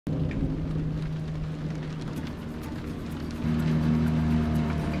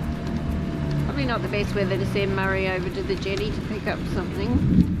Probably not the best weather to send Murray over to the jetty to pick up something.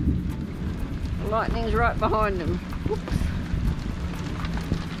 The lightning's right behind him. Whoops.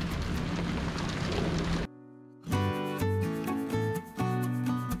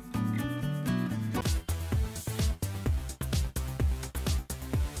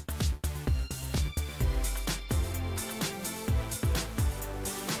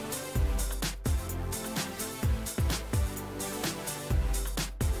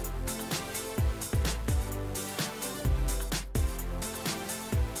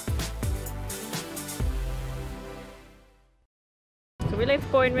 We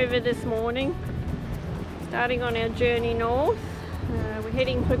left Boyne River this morning, starting on our journey north. We're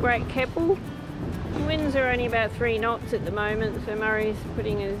heading for Great Keppel. The winds are only about 3 knots at the moment, so Murray's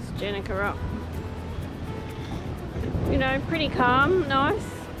putting his Jenica up. You know, pretty calm, nice.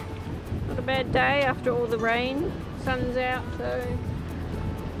 Not a bad day after all the rain. Sun's out, so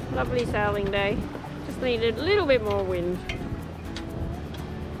lovely sailing day. Just needed a little bit more wind.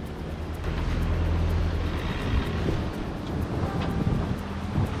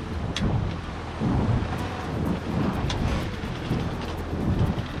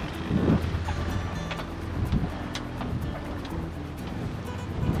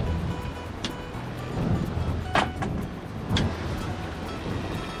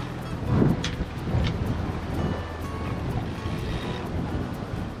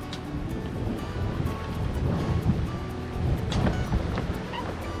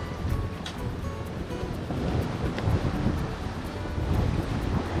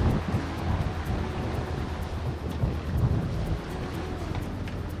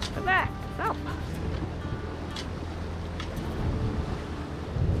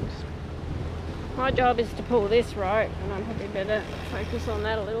 My job is to pull this rope, and I'm probably better focus on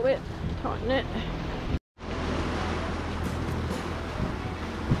that a little bit, tighten it.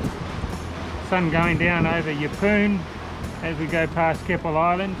 Sun going down over Yeppoon as we go past Keppel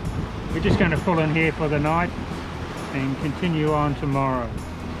Island. We're just going to pull in here for the night and continue on tomorrow.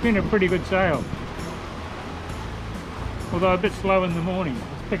 It's been a pretty good sail, although a bit slow in the morning.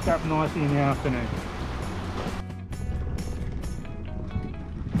 It's picked up nicely in the afternoon.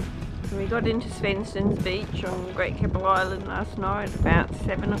 We got into Svensson's Beach on Great Keppel Island last night about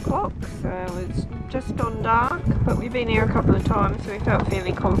 7 o'clock, so it was just on dark, but we've been here a couple of times, so we felt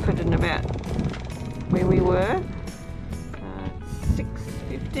fairly confident about where we were. It's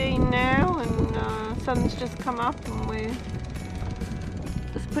 6:15 now, and sun's just come up, and we're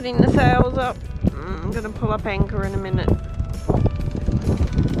just putting the sails up. I'm going to pull up anchor in a minute.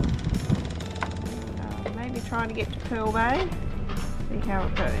 Maybe try to get to Pearl Bay, see how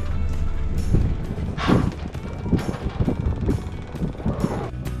it goes.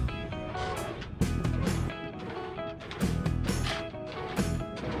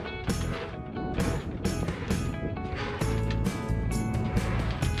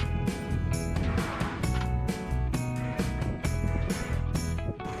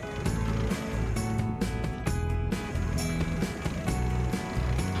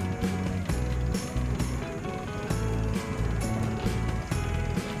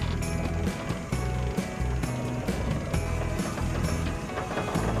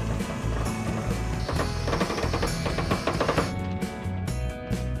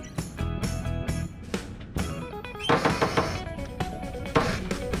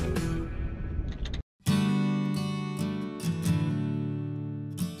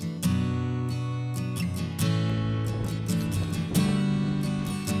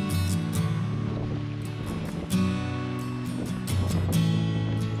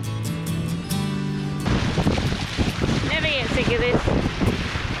 Sick of this.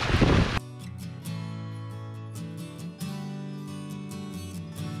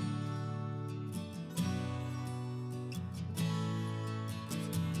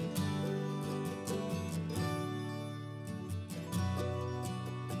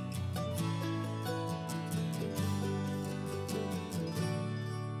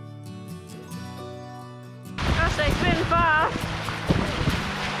 Gosh, they swim fast.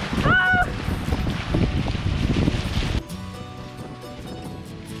 Ah!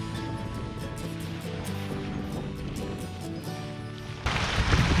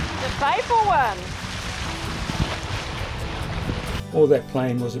 Faithful one. All that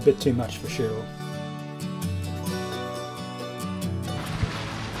plane was a bit too much for Cheryl.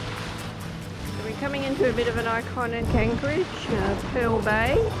 So we're coming into a bit of an iconic anchorage, Pearl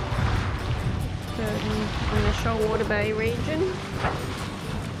Bay, in the Shoalwater Bay region.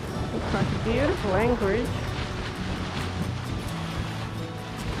 Looks like a beautiful anchorage.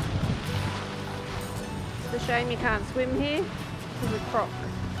 It's a shame you can't swim here because of crocs.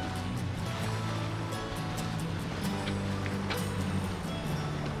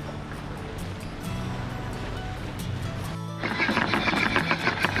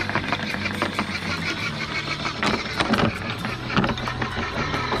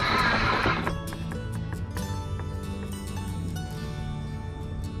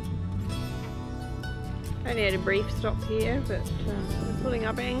 brief stop here, but we're pulling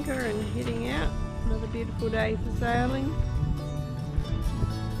up anchor and heading out. Another beautiful day for sailing.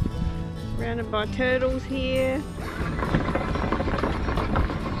 Surrounded by turtles here.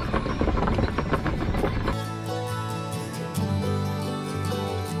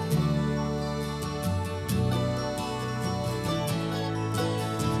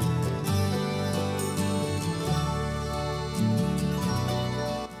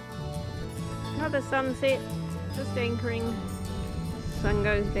 Another sunset, just anchoring. Sun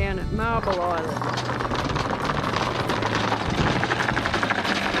goes down at Marble Island.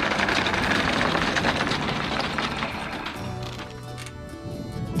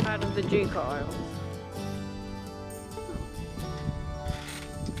 Part of the Duke Isles.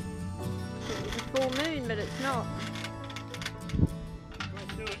 It's a full moon, but it's not.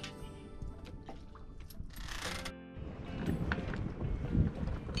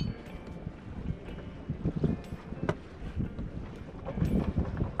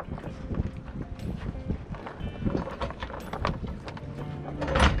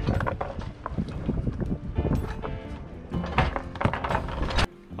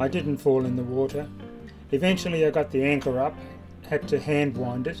 I didn't fall in the water. Eventually I got the anchor up, had to hand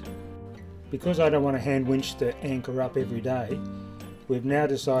wind it. Because I don't want to hand winch the anchor up every day, we've now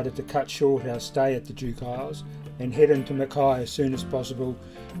decided to cut short our stay at the Duke Isles and head into Mackay as soon as possible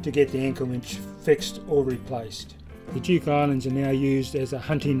to get the anchor winch fixed or replaced. The Duke Islands are now used as a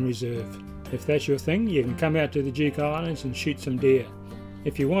hunting reserve. If that's your thing, you can come out to the Duke Islands and shoot some deer.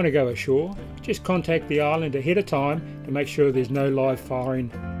 If you want to go ashore, just contact the island ahead of time to make sure there's no live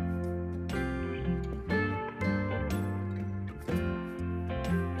firing.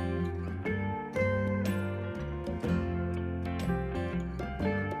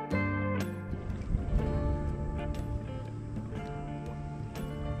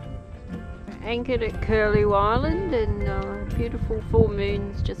 Anchored at Curlew Island, and beautiful full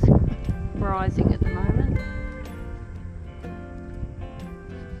moon's just rising at the moment.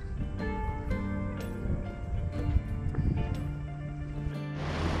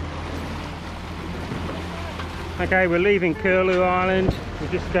 Okay, we're leaving Curlew Island. We're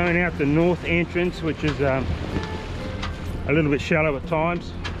just going out the north entrance, which is a little bit shallow at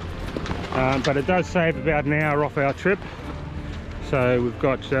times, but it does save about an hour off our trip. So we've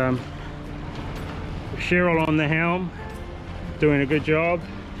got Cheryl on the helm, doing a good job,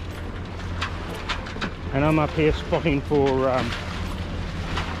 and I'm up here spotting for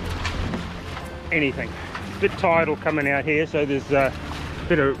anything. It's a bit tidal coming out here, so there's a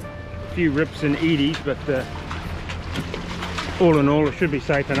few rips and eddies, but all in all it should be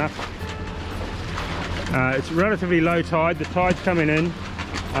safe enough. It's relatively low tide. The tide's coming in.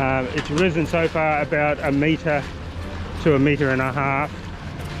 It's risen so far about 1 metre to 1.5 meters.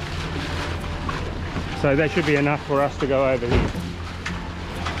 So that should be enough for us to go over here.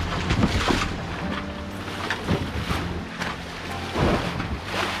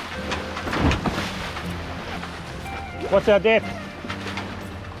 What's our depth?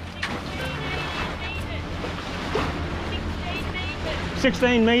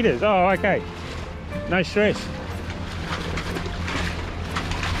 16 meters. Oh, okay. No stress.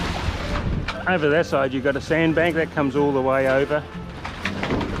 Over that side you've got a sandbank that comes all the way over.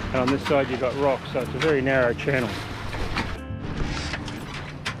 And on this side you've got rocks, so it's a very narrow channel.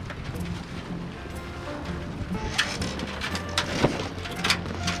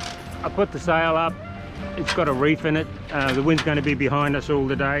 I put the sail up, it's got a reef in it. The wind's going to be behind us all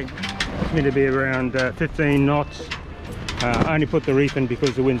the day. It's meant to be around 15 knots. I only put the reef in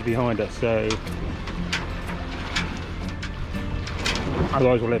because the wind's behind us, so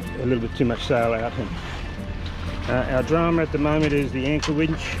otherwise we'll have a little bit too much sail out. Our drama at the moment is the anchor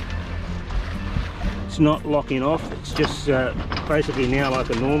winch. It's not locking off, it's just basically now like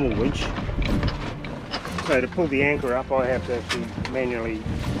a normal winch. So to pull the anchor up I have to actually manually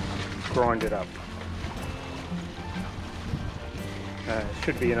grind it up. It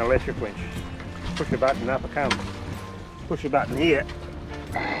should be an electric winch. Push a button, up it comes. Push a button here.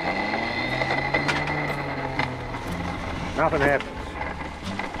 Nothing happens.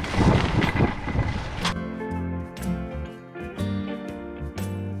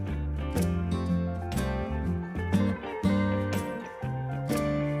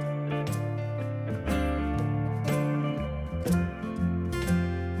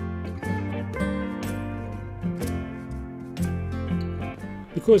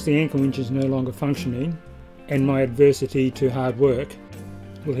 Because the anchor winch is no longer functioning, and my adversity to hard work,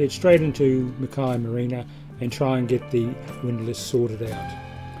 we'll head straight into Mackay Marina and try and get the windlass sorted out.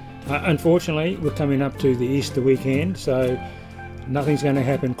 Unfortunately, we're coming up to the Easter weekend, so Nothing's going to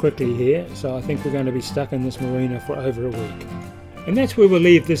happen quickly here, so I think we're going to be stuck in this marina for over a week. And that's where we'll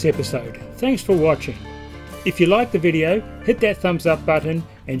leave this episode. Thanks for watching. If you liked the video, hit that thumbs up button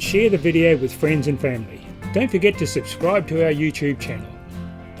and share the video with friends and family. Don't forget to subscribe to our YouTube channel.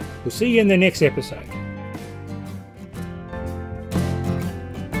 We'll see you in the next episode.